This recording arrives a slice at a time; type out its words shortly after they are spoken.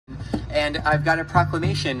And I've got a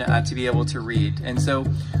proclamation to be able to read. And so,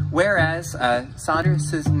 whereas Sandra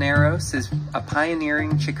Cisneros is a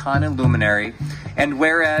pioneering Chicana luminary, and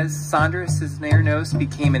whereas Sandra Cisneros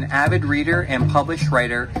became an avid reader and published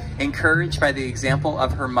writer, encouraged by the example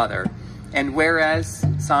of her mother, and whereas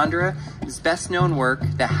Sandra's best-known work,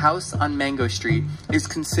 The House on Mango Street, is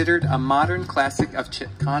considered a modern classic of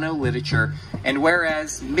Chicano literature, and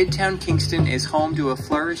whereas Midtown Kingston is home to a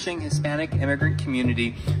flourishing Hispanic immigrant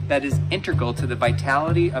community that is integral to the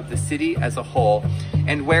vitality of the city as a whole,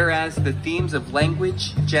 and whereas the themes of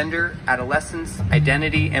language, gender, adolescence,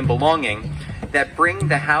 identity, and belonging that bring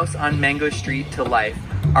the house on Mango Street to life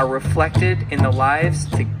are reflected in the lives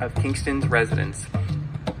of Kingston's residents.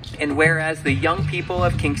 And whereas the young people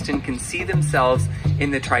of Kingston can see themselves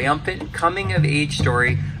in the triumphant coming-of-age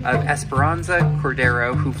story of Esperanza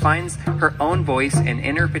Cordero, who finds her own voice and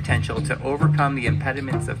inner potential to overcome the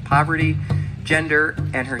impediments of poverty, gender,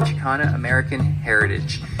 and her Chicana-American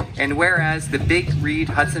heritage. And whereas the big Read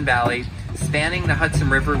Hudson Valley, spanning the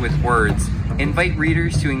Hudson River with words, invite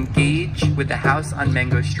readers to engage with the house on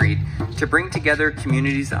Mango Street, to bring together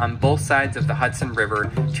communities on both sides of the Hudson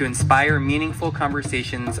River, to inspire meaningful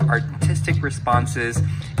conversations, artistic responses,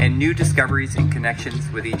 and new discoveries and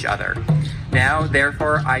connections with each other. Now,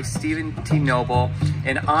 therefore, I, Stephen T. Noble,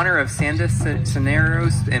 in honor of Sandra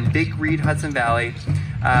Cisneros and Big Read Hudson Valley,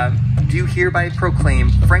 do hereby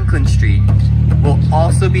proclaim Franklin Street will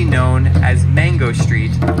also be known as Mango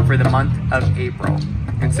Street for the month of April.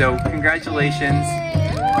 And so, congratulations.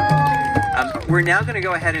 We're now going to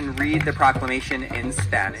go ahead and read the proclamation in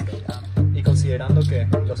Spanish. Y considerando que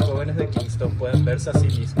los jóvenes de Kingston pueden verse a sí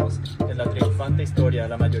mismos en la triunfante historia de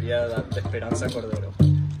la mayoría de edad de Esperanza Cordero,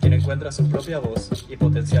 quien encuentra su propia voz y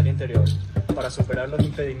potencial interior para superar los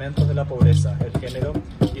impedimentos de la pobreza, el género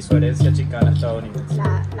y su herencia chicana estadounidense.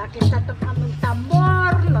 La que está tocando el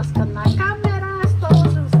tambor, los con las cámaras,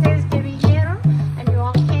 todos ustedes que vinieron, and you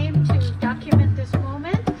all came to document this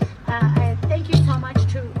moment. Thank you so much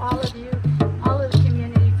to all of you, all of the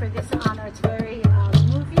community for this honor. It's very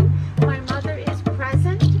moving. My mother is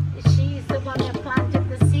present. She's the one that planted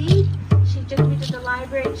the seed. She took me to the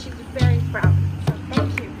library. She's very proud.